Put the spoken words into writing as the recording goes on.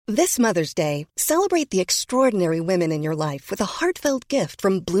This Mother's Day, celebrate the extraordinary women in your life with a heartfelt gift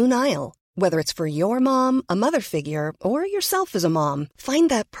from Blue Nile. Whether it's for your mom, a mother figure, or yourself as a mom, find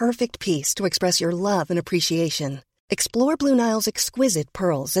that perfect piece to express your love and appreciation. Explore Blue Nile's exquisite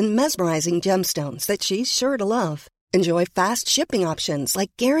pearls and mesmerizing gemstones that she's sure to love. Enjoy fast shipping options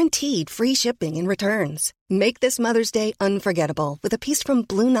like guaranteed free shipping and returns. Make this Mother's Day unforgettable with a piece from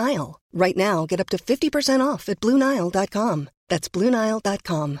Blue Nile. Right now, get up to 50% off at BlueNile.com. That's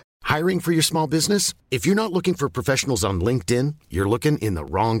BlueNile.com. Hiring for your small business? If you're not looking for professionals on LinkedIn, you're looking in the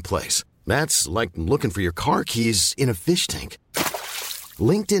wrong place. That's like looking for your car keys in a fish tank.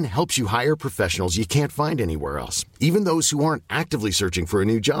 LinkedIn helps you hire professionals you can't find anywhere else, even those who aren't actively searching for a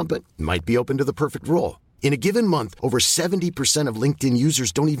new job but might be open to the perfect role. In a given month, over 70% of LinkedIn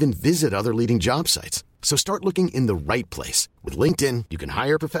users don't even visit other leading job sites. So start looking in the right place. With LinkedIn, you can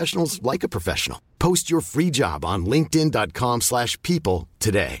hire professionals like a professional. Post your free job on linkedin.com/people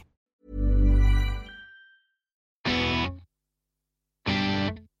today.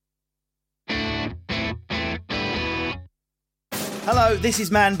 Hello, this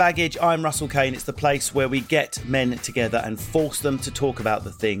is Man Baggage. I'm Russell Kane. It's the place where we get men together and force them to talk about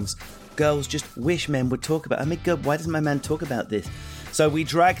the things girls just wish men would talk about. I mean, God, why doesn't my man talk about this? So we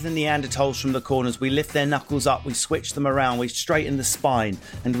drag the Neanderthals from the corners, we lift their knuckles up, we switch them around, we straighten the spine,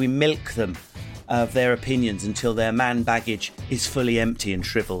 and we milk them of their opinions until their man baggage is fully empty and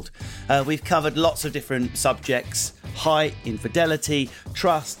shriveled. We've covered lots of different subjects: height, infidelity,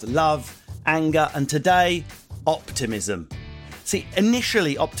 trust, love, anger, and today, optimism. See,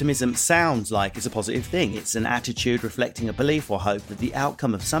 initially, optimism sounds like it's a positive thing. It's an attitude reflecting a belief or hope that the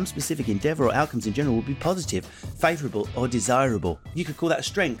outcome of some specific endeavour or outcomes in general will be positive, favourable or desirable. You could call that a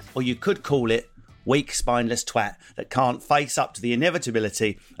strength, or you could call it weak, spineless twat that can't face up to the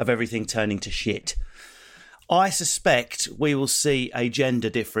inevitability of everything turning to shit. I suspect we will see a gender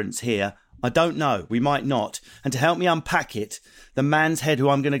difference here. I don't know, we might not. And to help me unpack it, the man's head who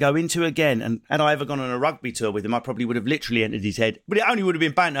I'm going to go into again, and had I ever gone on a rugby tour with him, I probably would have literally entered his head, but it only would have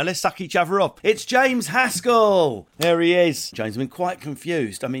been banter. Let's suck each other off. It's James Haskell. There he is. James, I've been quite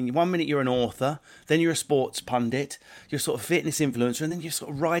confused. I mean, 1 minute you're an author, then you're a sports pundit, you're sort of fitness influencer, and then you're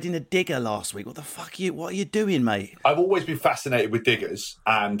sort of riding a digger last week. What are you doing, mate? I've always been fascinated with diggers,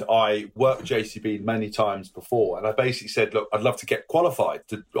 and I worked with JCB many times before, and I basically said, look, I'd love to get qualified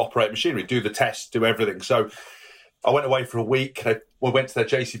to operate machinery, do the tests, do everything. So I went away for a week. We went to their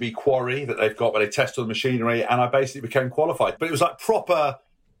JCB quarry that they've got where they test all the machinery, and I basically became qualified. But it was like proper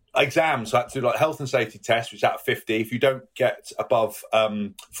exams. So I had to do like health and safety tests, which is out of 50. If you don't get above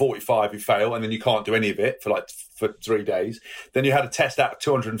 45, you fail, and then you can't do any of it for 3 days. Then you had a test out of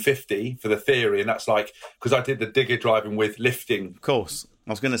 250 for the theory, and that's like, because I did the digger driving with lifting. Of course. I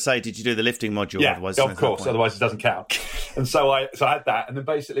was going to say, did you do the lifting module? Yeah, otherwise, of course. Otherwise, it doesn't count. And so I had that, and then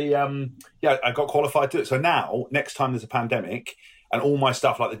basically, I got qualified to do it. So now, next time there's a pandemic, and all my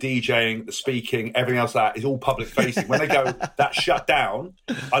stuff like the DJing, the speaking, everything else like that is all public facing. When they go, that's shut down.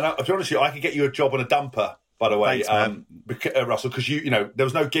 I'll be honest with you, I could get you a job on a dumper. By the way, thanks, Russell, because you know there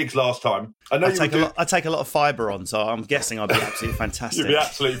was no gigs last time. I know I take a lot of fibre on, so I'm guessing I'd be absolutely fantastic. You'd be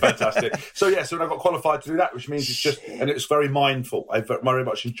absolutely fantastic. So when I got qualified to do that, which means it's just, and it was very mindful. I very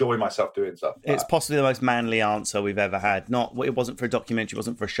much enjoy myself doing stuff. It's possibly the most manly answer we've ever had. It wasn't for a documentary, it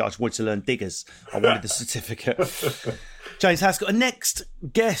wasn't for a show. I just wanted to learn diggers. I wanted the certificate. James Haskell, a next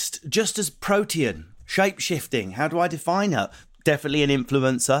guest, just as protean, shape-shifting. How do I define her? Definitely an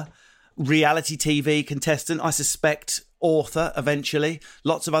influencer. Reality TV contestant, I suspect author eventually,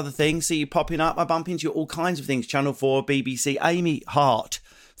 lots of other things. See you popping up, I bump into you, all kinds of things. Channel 4, BBC. Amy Hart,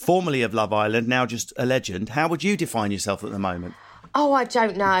 formerly of Love Island, now just a legend. How would you define yourself at the moment? Oh, I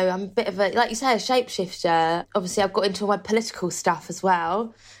don't know. I'm a bit of a, like you say, a shapeshifter. Obviously, I've got into all my political stuff as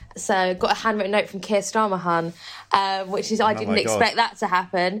well. So got a handwritten note from Keir Starmer, which is, I didn't expect that to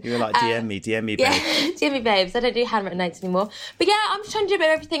happen. You were like, DM me, babe. Yeah, DM me, babes. I don't do handwritten notes anymore. But yeah, I'm just trying to do a bit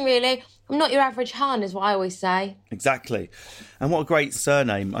of everything, really. I'm not your average hun, is what I always say. Exactly. And what a great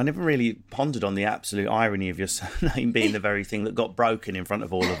surname. I never really pondered on the absolute irony of your surname being the very thing that got broken in front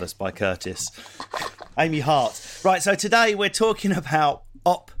of all of us by Curtis. Amy Hart. Right, so today we're talking about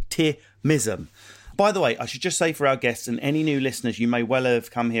optimism. By the way, I should just say for our guests and any new listeners, you may well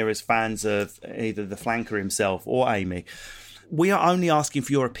have come here as fans of either the flanker himself or Amy. We are only asking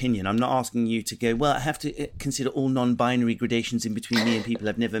for your opinion. I'm not asking you to go, well, I have to consider all non-binary gradations in between me and people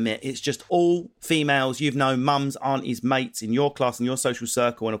I've never met. It's just all females you've known, mums, aunties, mates in your class, in your social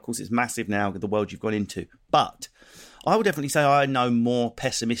circle. And of course, it's massive now with the world you've gone into. But I would definitely say I know more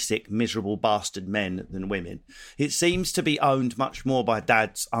pessimistic, miserable bastard men than women. It seems to be owned much more by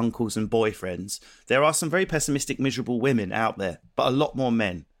dads, uncles and boyfriends. There are some very pessimistic, miserable women out there, but a lot more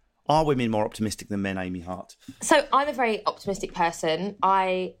men. Are women more optimistic than men, Amy Hart? So I'm a very optimistic person.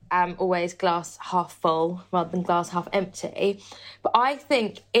 I am always glass half full rather than glass half empty. But I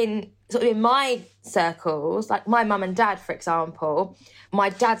think in my circles, like my mum and dad, for example, my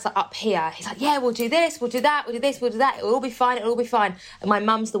dad's like up here. He's like, yeah, we'll do this, we'll do that, we'll do this, we'll do that. It'll all be fine, it'll all be fine. And my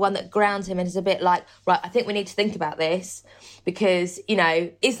mum's the one that grounds him and is a bit like, right, I think we need to think about this because, you know,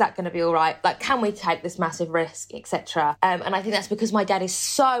 is that going to be all right? Like, can we take this massive risk, etc.? And I think that's because my dad is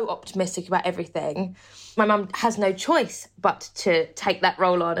so optimistic about everything. My mum has no choice but to take that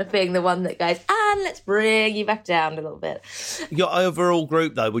role on of being the one that goes, and let's bring you back down a little bit. Your overall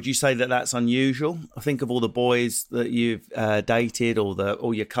group, though, would you say that that's unusual? I think of all the boys that you've dated,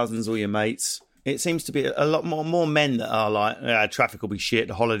 all your cousins, all your mates. It seems to be a lot more men that are like, traffic will be shit,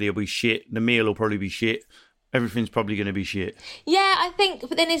 the holiday will be shit, the meal will probably be shit. Everything's probably going to be shit. Yeah, I think,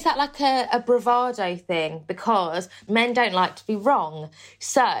 but then is that like a bravado thing? Because men don't like to be wrong.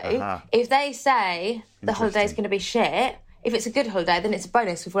 So if they say the holiday's going to be shit, if it's a good holiday, then it's a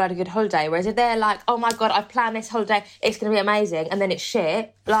bonus if we had a good holiday. Whereas if they're like, oh my God, I've planned this holiday, it's going to be amazing, and then it's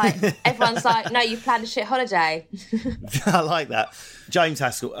shit, like everyone's like, no, you've planned a shit holiday. I like that. James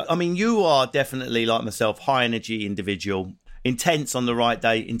Haskell, I mean, you are definitely like myself, high energy individual, intense on the right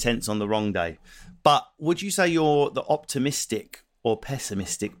day, intense on the wrong day. But would you say you're the optimistic or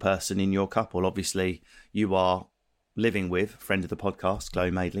pessimistic person in your couple? Obviously, you are living with, friend of the podcast,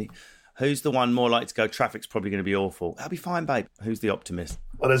 Chloe Madeley. Who's the one more likely to go, traffic's probably going to be awful? That'll be fine, babe. Who's the optimist?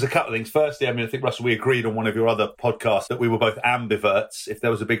 Well, there's a couple of things. Firstly, I mean, I think, Russell, we agreed on one of your other podcasts that we were both ambiverts. If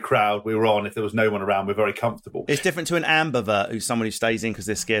there was a big crowd, we were on. If there was no one around, we're very comfortable. It's different to an ambivert, who's someone who stays in because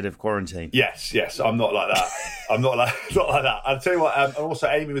they're scared of quarantine. Yes. I'm not like that. I'm not like that. I'll tell you what, and also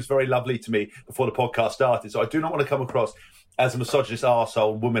Amy was very lovely to me before the podcast started, so I do not want to come across as a misogynist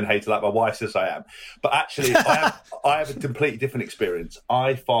arsehole woman hater like my wife says I am. But actually, I have a completely different experience.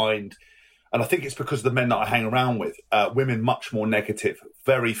 I find... And I think it's because of the men that I hang around with, women much more negative,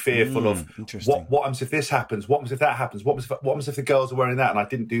 very fearful of what happens if this happens, what happens if that happens, what happens if the girls are wearing that and I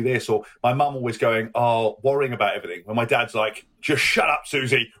didn't do this, or my mum always going, worrying about everything. When my dad's like, just shut up,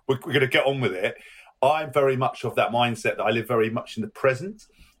 Susie, we're going to get on with it. I'm very much of that mindset that I live very much in the present.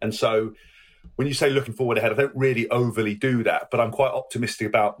 And so when you say looking forward ahead, I don't really overly do that, but I'm quite optimistic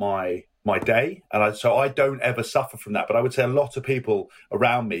about my day. And so I don't ever suffer from that. But I would say a lot of people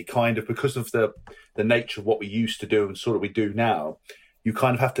around me kind of, because of the nature of what we used to do and sort of we do now, you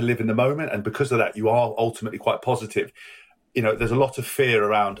kind of have to live in the moment. And because of that, you are ultimately quite positive. You know, there's a lot of fear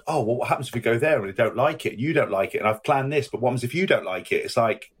around, what happens if we go there and we don't like it? You don't like it. And I've planned this, but what happens if you don't like it? It's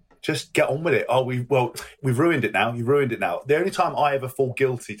like, just get on with it. We've ruined it now. You've ruined it now. The only time I ever fall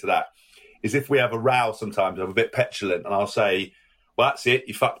guilty to that is if we have a row sometimes. I'm a bit petulant and I'll say, well, that's it,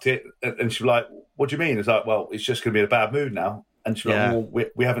 you fucked it. And she'll be like, what do you mean? It's like, well, it's just going to be in a bad mood now. And she'll be like, well,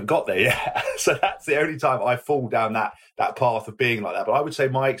 we haven't got there yet. So that's the only time I fall down that path of being like that. But I would say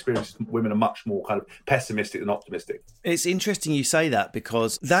my experience is women are much more kind of pessimistic than optimistic. It's interesting you say that,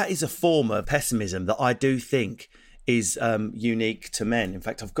 because that is a form of pessimism that I do think is unique to men. In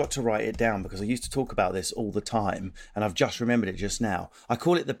fact, I've got to write it down because I used to talk about this all the time and I've just remembered it just now. I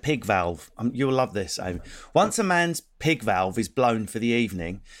call it the pig valve. You'll love this, Amy. Once a man's pig valve is blown for the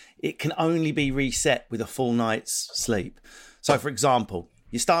evening, it can only be reset with a full night's sleep. So, for example,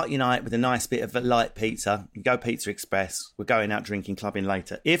 you start your night with a nice bit of a light pizza, you go Pizza Express, we're going out drinking, clubbing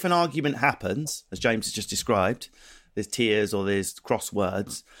later. If an argument happens, as James has just described, there's tears or there's cross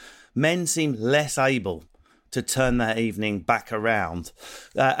words, men seem less able to turn that evening back around.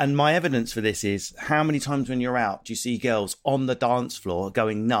 And my evidence for this is how many times when you're out do you see girls on the dance floor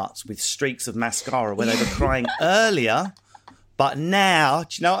going nuts with streaks of mascara when they were crying earlier, but now,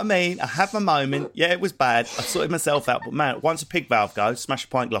 do you know what I mean? I have my moment. Yeah, it was bad. I sorted myself out. But man, once a pig valve goes, smash a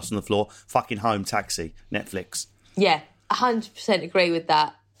pint glass on the floor, fucking home, taxi, Netflix. Yeah, 100% agree with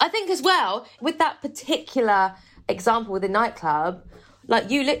that. I think as well, with that particular example with the nightclub,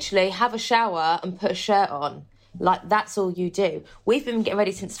 like, you literally have a shower and put a shirt on. Like, that's all you do. We've been getting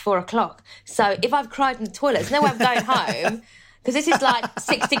ready since 4 o'clock. So if I've cried in the toilet, there's no way I'm going home, because this is like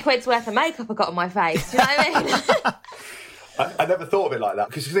 60 quid's worth of makeup I got on my face. Do you know what I mean? I never thought of it like that.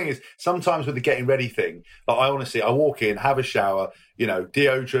 Because the thing is, sometimes with the getting ready thing, like, I walk in, have a shower,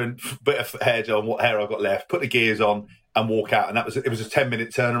 deodorant, bit of hair gel, what hair I've got left, put the gears on, and walk out. And it was a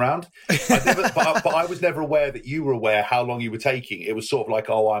 10-minute turnaround. But I was never aware that you were aware how long you were taking. It was sort of like,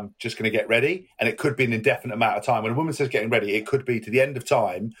 oh, I'm just going to get ready. And it could be an indefinite amount of time. When a woman says getting ready, it could be to the end of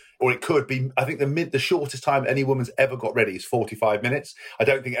time, or it could be, I think the shortest time any woman's ever got ready is 45 minutes. I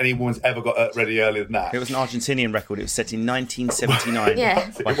don't think any woman's ever got ready earlier than that. It was an Argentinian record. It was set in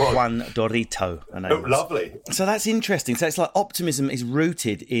 1979 by Juan Dorito. Lovely. So that's interesting. So it's like optimism is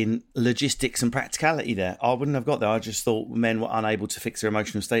rooted in logistics and practicality there. I wouldn't have got there. I just thought men were unable to fix their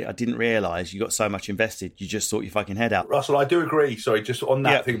emotional state. I didn't realise you got so much invested. You just thought your fucking head out. Russell, I do agree. Sorry, just on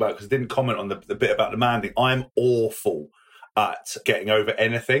that thing about, because I didn't comment on the bit about the man thing. I'm awful at getting over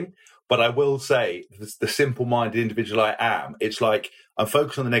anything. But I will say, the simple-minded individual I am, it's like I'm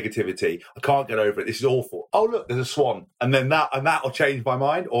focused on the negativity. I can't get over it. This is awful. Oh, look, there's a swan. And then that'll change my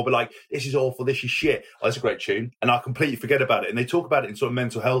mind. Or be like, this is awful. This is shit. Oh, that's a great tune. And I completely forget about it. And they talk about it in sort of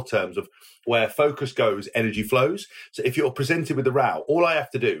mental health terms of where focus goes, energy flows. So if you're presented with a row, all I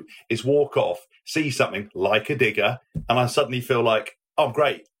have to do is walk off, see something like a digger, and I suddenly feel like, oh,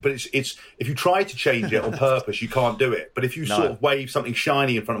 great. But it's if you try to change it on purpose, you can't do it. But if you sort of wave something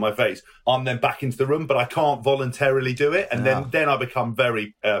shiny in front of my face, I'm then back into the room, but I can't voluntarily do it. And then I become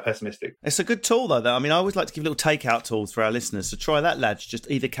very pessimistic. It's a good tool, though. I mean, I always like to give little takeout tools for our listeners. So try that, lads. Just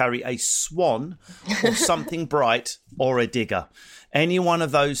either carry a swan or something bright or a digger. Any one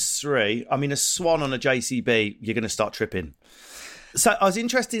of those three. I mean, a swan on a JCB, you're going to start tripping. So I was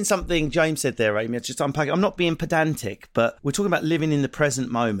interested in something James said there, Amy. Just unpacking. I'm not being pedantic, but we're talking about living in the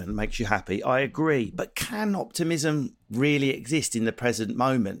present moment makes you happy. I agree. But can optimism really exist in the present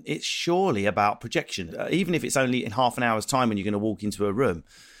moment? It's surely about projection. Even if it's only in half an hour's time when you're going to walk into a room.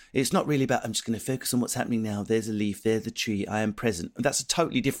 It's not really about, I'm just going to focus on what's happening now. There's a leaf, there's the tree, I am present. And that's a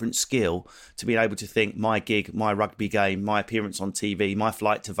totally different skill to being able to think my gig, my rugby game, my appearance on TV, my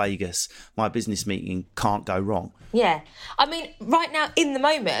flight to Vegas, my business meeting can't go wrong. Yeah. I mean, right now, in the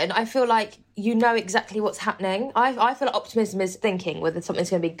moment, I feel like you know exactly what's happening. I feel like optimism is thinking whether something's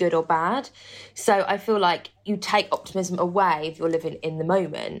going to be good or bad. So I feel like you take optimism away if you're living in the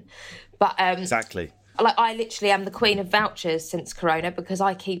moment. But Exactly. Like, I literally am the queen of vouchers since Corona because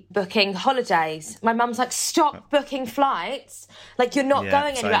I keep booking holidays. My mum's like, stop booking flights. Like, you're not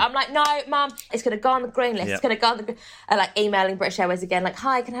going anywhere. I'm like, no, mum, it's going to go on the green list. It's going to go on the green. Like, emailing British Airways again, like,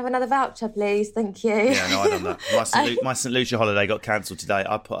 hi, can I have another voucher, please? Thank you. Yeah, no, I've done that. My St. Lucia holiday got cancelled today.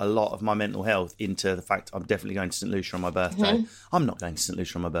 I put a lot of my mental health into the fact I'm definitely going to St. Lucia on my birthday. Mm-hmm. I'm not going to St.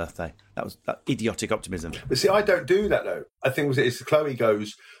 Lucia on my birthday. That was idiotic optimism. But see, I don't do that, though. I think it's Chloe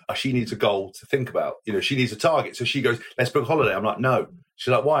goes, she needs a goal to think about. You know, she needs a target. So she goes, let's book a holiday. I'm like, no.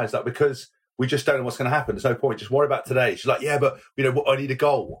 She's like, why is that? Because we just don't know what's going to happen. There's no point. Just worry about today. She's like, yeah, but, you know, I need a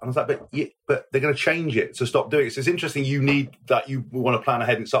goal. And I was like, but they're going to change it. So stop doing it. So it's interesting. You need that. You want to plan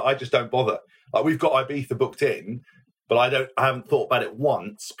ahead. And so I just don't bother. Like, we've got Ibiza booked in, but I haven't thought about it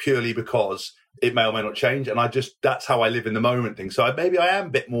once purely because it may or may not change. And that's how I live in the moment thing. So maybe I am a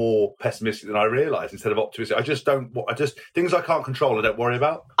bit more pessimistic than I realise instead of optimistic. Things I can't control, I don't worry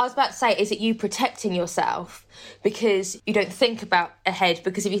about. I was about to say, is it you protecting yourself because you don't think about ahead?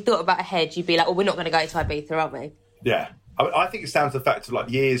 Because if you thought about ahead, you'd be like, well, we're not going to go to Ibiza, are we? Yeah. I think it's down to the fact of like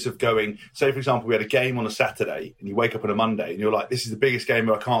years of going, say, for example, we had a game on a Saturday and you wake up on a Monday and you're like, this is the biggest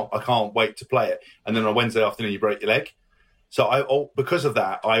game, I can't wait to play it. And then on a Wednesday afternoon, you break your leg. So because of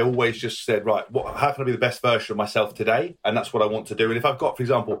that, I always just said, right, how can I be the best version of myself today? And that's what I want to do. And if I've got, for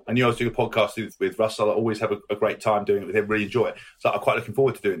example, I knew I was doing a podcast with Russell, I always have a great time doing it with him, really enjoy it. So I'm quite looking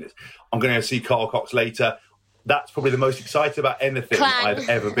forward to doing this. I'm going to go see Carl Cox later. That's probably the most excited about anything I've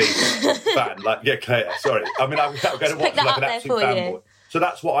ever been. Fan. Like, yeah, Claire, sorry. I mean, I'm going to watch like an absolute fanboy. So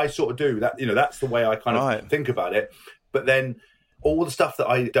that's what I sort of do. That, you know, that's the way I kind of think about it. But then all the stuff that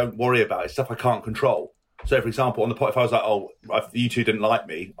I don't worry about is stuff I can't control. So, for example, on the pod, if I was like, oh, you two didn't like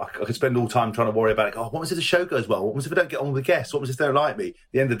me, I could spend all time trying to worry about it. Oh, what was if the show goes well? What was if I don't get on with the guests? What was if they don't like me? At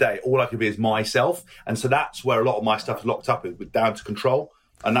the end of the day, all I can be is myself. And so that's where a lot of my stuff is locked up with down to control.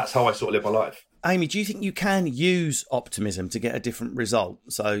 And that's how I sort of live my life. Amy, do you think you can use optimism to get a different result?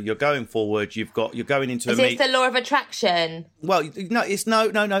 So you're going forward, you're going into a meeting. Is this the law of attraction? Well, no, it's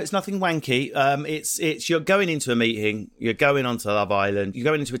it's nothing wanky. It's you're going into a meeting, you're going onto Love Island, you're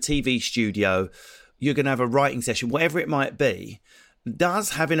going into a TV studio, you're going to have a writing session, whatever it might be.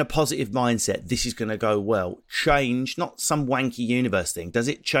 Does having a positive mindset, this is going to go well, change, not some wanky universe thing, does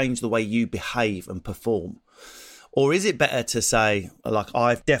it change the way you behave and perform? Or is it better to say, like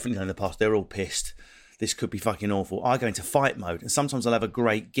I've definitely done in the past, they're all pissed, this could be fucking awful. I go into fight mode and sometimes I'll have a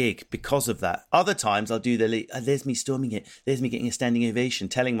great gig because of that. Other times I'll do there's me storming it, there's me getting a standing ovation,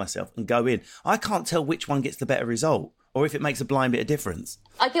 telling myself and go in. I can't tell which one gets the better result. or if it makes a blind bit of difference.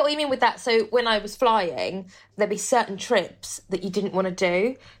 I get what you mean with that. So when I was flying, there'd be certain trips that you didn't want to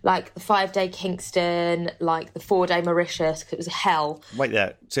do, like the 5-day Kingston, like the 4-day Mauritius, because it was hell. Wait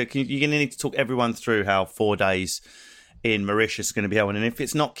there. So you're going to need to talk everyone through how 4 days in Mauritius is going to be hell. And if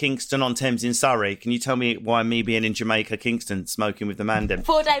it's not Kingston on Thames in Surrey, can you tell me why me being in Jamaica, Kingston, smoking with the Mandem?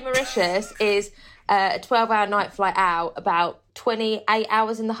 4-day Mauritius is a 12-hour night flight out, about 28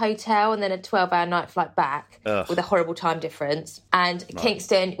 hours in the hotel, and then a 12-hour night flight back. Ugh. With a horrible time difference. And right.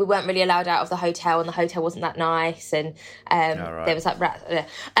 Kingston, we weren't really allowed out of the hotel, and the hotel wasn't that nice, and there was like rats.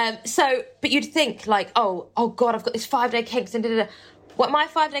 But you'd think like, oh God, I've got this 5-day Kingston. Da, da, da. Well, my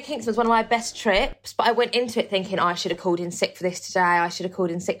 5-day Kingston was one of my best trips, but I went into it thinking, I should have called in sick for this today. I should have called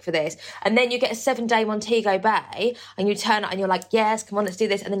in sick for this. And then you get a 7-day Montego Bay and you turn up and you're like, yes, come on, let's do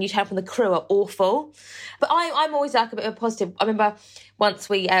this. And then you turn up and the crew are awful. But I'm always like a bit of a positive. I remember once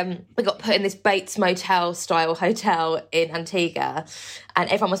we got put in this Bates Motel style hotel in Antigua and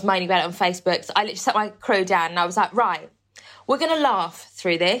everyone was moaning about it on Facebook. So I literally sat my crew down and I was like, right, we're going to laugh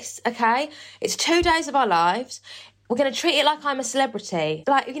through this, okay? It's 2 days of our lives. We're going to treat it like I'm a celebrity.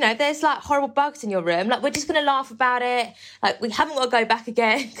 Like, you know, there's like horrible bugs in your room. Like, we're just going to laugh about it. Like, we haven't got to go back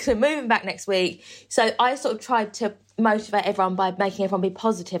again because we're moving back next week. So I sort of tried to motivate everyone by making everyone be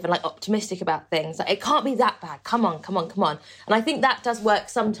positive and like optimistic about things. Like, it can't be that bad. Come on. And I think that does work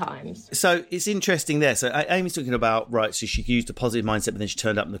sometimes. So it's interesting there. So Amy's talking about, right, so she used a positive mindset, but then she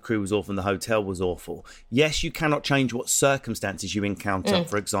turned up and the crew was awful and the hotel was awful. Yes, you cannot change what circumstances you encounter.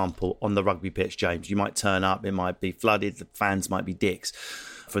 For example, on the rugby pitch, James, you might turn up, it might be flooded, the fans might be dicks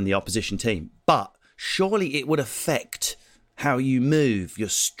from the opposition team. But surely it would affect how you move, your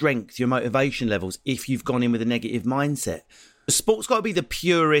strength, your motivation levels, if you've gone in with a negative mindset. Sport's got to be the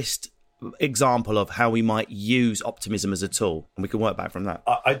purest example of how we might use optimism as a tool, and we can work back from that.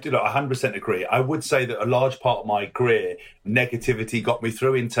 I do 100% agree. I would say that a large part of my career, negativity got me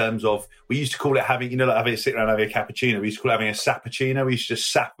through in terms of, we used to call it having, like having a sit around having a cappuccino. We used to call it having a sappuccino. We used to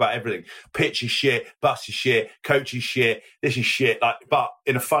just sap about everything. Pitch is shit, bus is shit, coach is shit, this is shit, but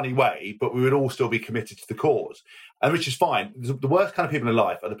in a funny way, but we would all still be committed to the cause. And which is fine. The worst kind of people in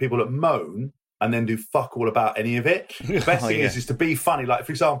life are the people that moan and then do fuck all about any of it. The best thing is to be funny. Like,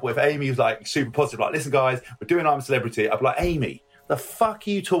 for example, if Amy was like super positive, like, listen, guys, we're doing I'm a Celebrity. I'd be like, Amy, the fuck are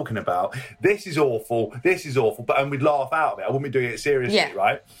you talking about? This is awful. And we'd laugh out of it. I wouldn't be doing it seriously,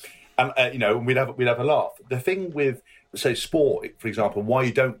 right? And, we'd have a laugh. The thing with, say, sport, for example, why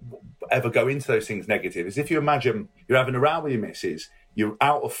you don't ever go into those things negative is if you imagine you're having a row with your missus, you're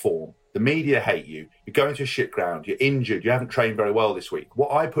out of form, the media hate you, you're going to a shit ground, you're injured, you haven't trained very well this week.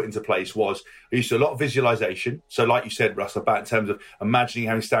 What I put into place was, I used to do a lot of visualization. So like you said, Russ, about in terms of imagining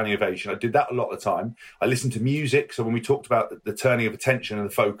having standing ovation, I did that a lot of the time. I listened to music. So when we talked about the turning of attention and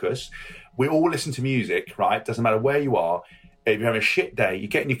the focus, we all listen to music, right? Doesn't matter where you are. If you're having a shit day, you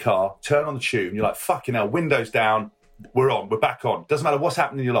get in your car, turn on the tune, you're like, fucking hell, windows down, we're back on. Doesn't matter what's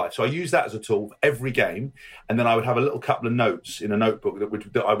happening in your life. So I use that as a tool for every game. And then I would have a little couple of notes in a notebook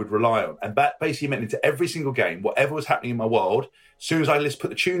that I would rely on. And that basically meant into every single game, whatever was happening in my world, as soon as I put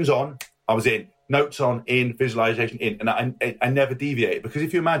the tunes on, I was in. Notes on, in, visualization, in. And I never deviated. Because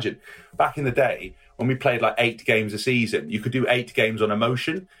if you imagine, back in the day, when we played like 8 games a season, you could do 8 games on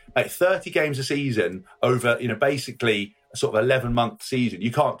emotion. Like 30 games a season over, basically a sort of 11-month season.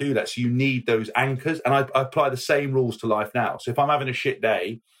 You can't do that. So you need those anchors. And I apply the same rules to life now. So if I'm having a shit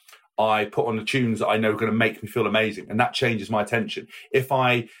day, I put on the tunes that I know are going to make me feel amazing. And that changes my attention. If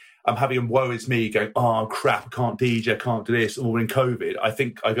I'm having a woe is me going, oh, crap, I can't DJ, I can't do this, or in COVID, I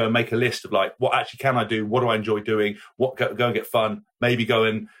think I go and make a list of like, what actually can I do? What do I enjoy doing? What go and get fun? Maybe go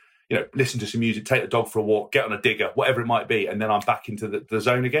and, listen to some music, take the dog for a walk, get on a digger, whatever it might be. And then I'm back into the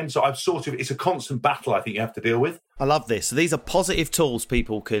zone again. So it's a constant battle I think you have to deal with. I love this. So these are positive tools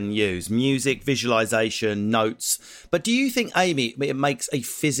people can use. Music, visualization, notes. But do you think, Amy, it makes a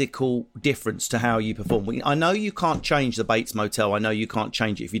physical difference to how you perform? I know you can't change the Bates Motel. I know you can't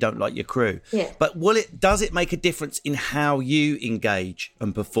change it if you don't like your crew. Yeah. But does it make a difference in how you engage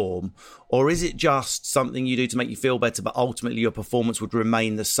and perform? Or is it just something you do to make you feel better, but ultimately your performance would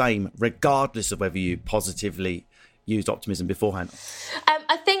remain the same, regardless of whether you positively used optimism beforehand?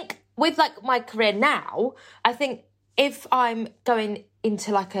 I think with like my career now, I think if I'm going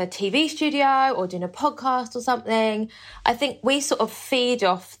into like a TV studio or doing a podcast or something, I think we sort of feed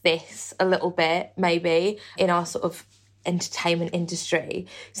off this a little bit, maybe, in our sort of entertainment industry.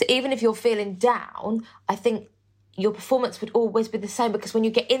 So even if you're feeling down, I think your performance would always be the same, because when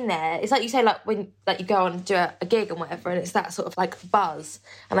you get in there, it's like you say, like when like you go on and do a gig and whatever, and it's that sort of like buzz.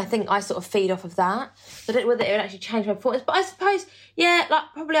 And I think I sort of feed off of that. So I don't know whether it would actually change my performance, but I suppose, yeah, like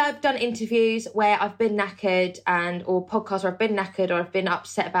probably I've done interviews where I've been knackered or podcasts where I've been knackered or I've been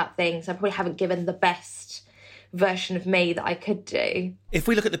upset about things. I probably haven't given the best version of me that I could do. If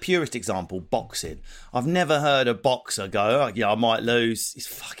we look at the purest example, boxing, I've never heard a boxer go, oh, yeah, I might lose. It's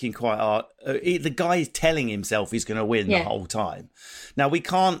fucking quite hard. The guy is telling himself he's going to win the whole time. Now, we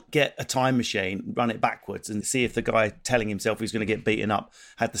can't get a time machine, run it backwards and see if the guy telling himself he's going to get beaten up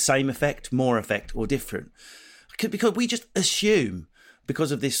had the same effect, more effect or different. Because we just assume,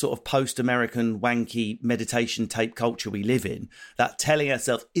 because of this sort of post-American wanky meditation tape culture we live in, that telling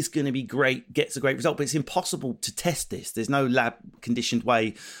ourselves it's going to be great gets a great result. But it's impossible to test this. There's no lab-conditioned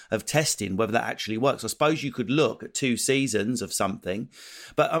way of testing whether that actually works. I suppose you could look at 2 seasons of something.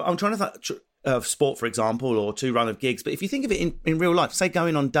 But I'm trying to think of sport, for example, or 2 run of gigs. But if you think of it in real life, say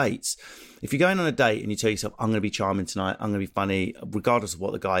going on dates, if you're going on a date and you tell yourself, I'm going to be charming tonight, I'm going to be funny, regardless of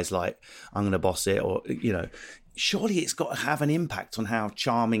what the guy's like, I'm going to boss it, or, you know, surely it's got to have an impact on how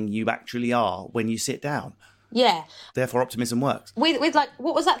charming you actually are when you sit down. Yeah. Therefore, optimism works. With like,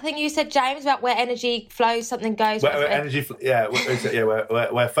 what was that thing you said, James, about where energy flows, something goes? Where energy,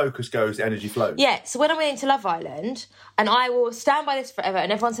 where focus goes, energy flows. Yeah. So when I went into Love Island, and I will stand by this forever,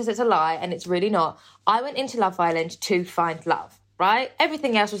 and everyone says it's a lie, and it's really not. I went into Love Island to find love, right?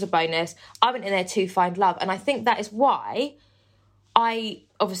 Everything else was a bonus. I went in there to find love, and I think that is why I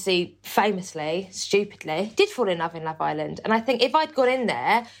obviously, famously, stupidly, did fall in love in Love Island. And I think if I'd gone in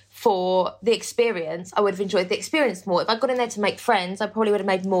there for the experience, I would have enjoyed the experience more. If I'd gone in there to make friends, I probably would have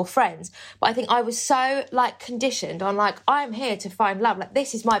made more friends. But I think I was so, like, conditioned on, like, I'm here to find love. Like,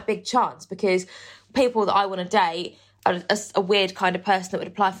 this is my big chance, because people that I want to date are a weird kind of person that would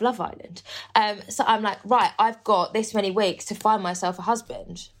apply for Love Island. So I'm like, right, I've got this many weeks to find myself a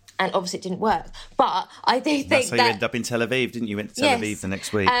husband. And obviously it didn't work. But I do think that's how you ended up in Tel Aviv, didn't you? Went to Tel Aviv the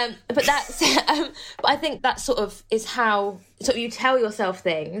next week. But that's. But I think that sort of is how sort of you tell yourself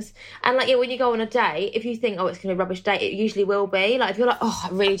things. And like, yeah, when you go on a date, if you think, oh, it's going to be a rubbish date, it usually will be. Like, if you're like, oh, I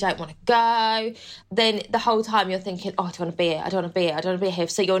really don't want to go, then the whole time you're thinking, oh, I don't want to be here, I don't want to be here, I don't want to be here.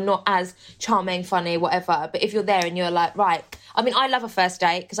 So you're not as charming, funny, whatever. But if you're there and you're like, right, I mean, I love a first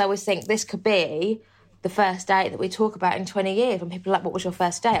date, because I always think this could be the first date that we talk about in 20 years when people are like, what was your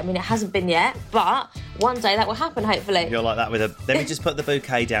first date? I mean, it hasn't been yet, but one day that will happen, hopefully. You're like that with let me just put the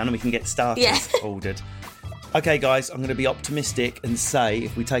bouquet down and we can get starters ordered. Okay, guys, I'm going to be optimistic and say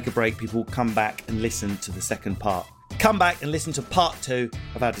if we take a break, people will come back and listen to the second part. Come back and listen to part 2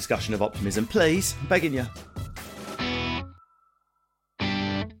 of our discussion of optimism, please. I'm begging you.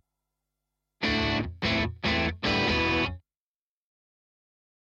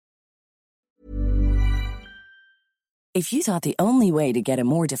 If you thought the only way to get a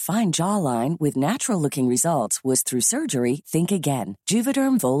more defined jawline with natural-looking results was through surgery, think again.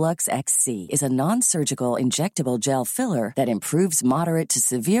 Juvederm Volux XC is a non-surgical injectable gel filler that improves moderate to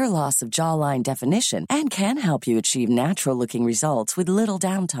severe loss of jawline definition and can help you achieve natural-looking results with little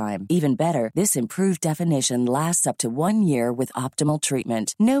downtime. Even better, this improved definition lasts up to 1 year with optimal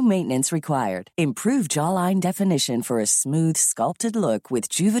treatment. No maintenance required. Improve jawline definition for a smooth, sculpted look with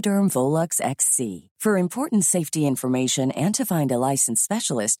Juvederm Volux XC. For important safety information and to find a licensed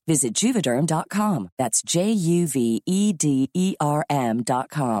specialist, visit Juvederm.com. That's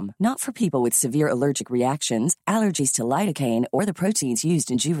JUVEDERM.com. Not for people with severe allergic reactions, allergies to lidocaine, or the proteins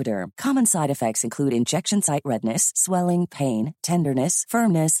used in Juvederm. Common side effects include injection site redness, swelling, pain, tenderness,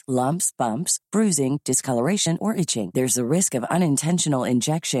 firmness, lumps, bumps, bruising, discoloration, or itching. There's a risk of unintentional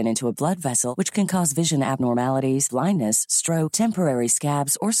injection into a blood vessel, which can cause vision abnormalities, blindness, stroke, temporary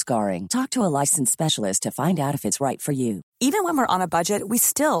scabs, or scarring. Talk to a licensed specialist to find out if it's right for you. Even when we're on a budget, we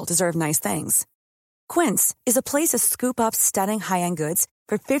still deserve nice things. Quince is a place to scoop up stunning high-end goods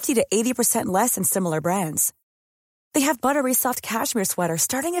for 50 to 80% less than similar brands. They have buttery soft cashmere sweaters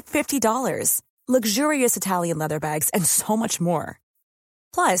starting at $50, luxurious Italian leather bags, and so much more.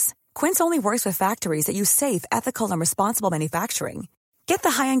 Plus, Quince only works with factories that use safe, ethical, and responsible manufacturing. Get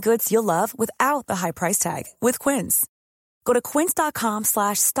the high-end goods you'll love without the high price tag with Quince. Go to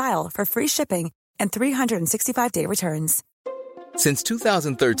quince.com/style for free shipping and 365-day returns. Since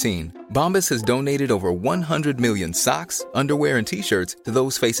 2013, Bombas has donated over 100 million socks, underwear, and T-shirts to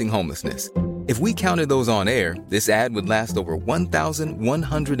those facing homelessness. If we counted those on air, this ad would last over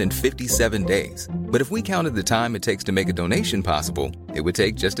 1,157 days. But if we counted the time it takes to make a donation possible, it would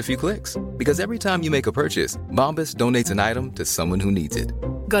take just a few clicks. Because every time you make a purchase, Bombas donates an item to someone who needs it.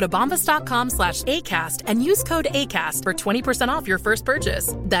 Go to bombas.com/ACAST and use code ACAST for 20% off your first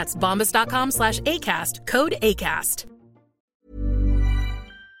purchase. That's bombas.com/ACAST, code ACAST.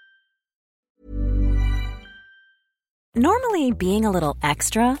 Normally, being a little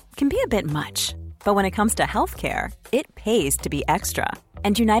extra can be a bit much. But when it comes to healthcare, it pays to be extra.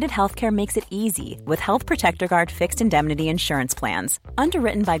 And United Healthcare makes it easy with Health Protector Guard fixed indemnity insurance plans.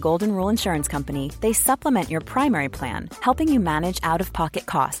 Underwritten by Golden Rule Insurance Company, they supplement your primary plan, helping you manage out-of-pocket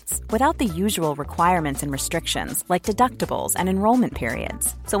costs without the usual requirements and restrictions like deductibles and enrollment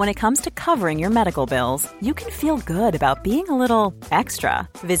periods. So when it comes to covering your medical bills, you can feel good about being a little extra.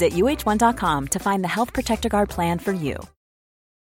 Visit UH1.com to find the Health Protector Guard plan for you.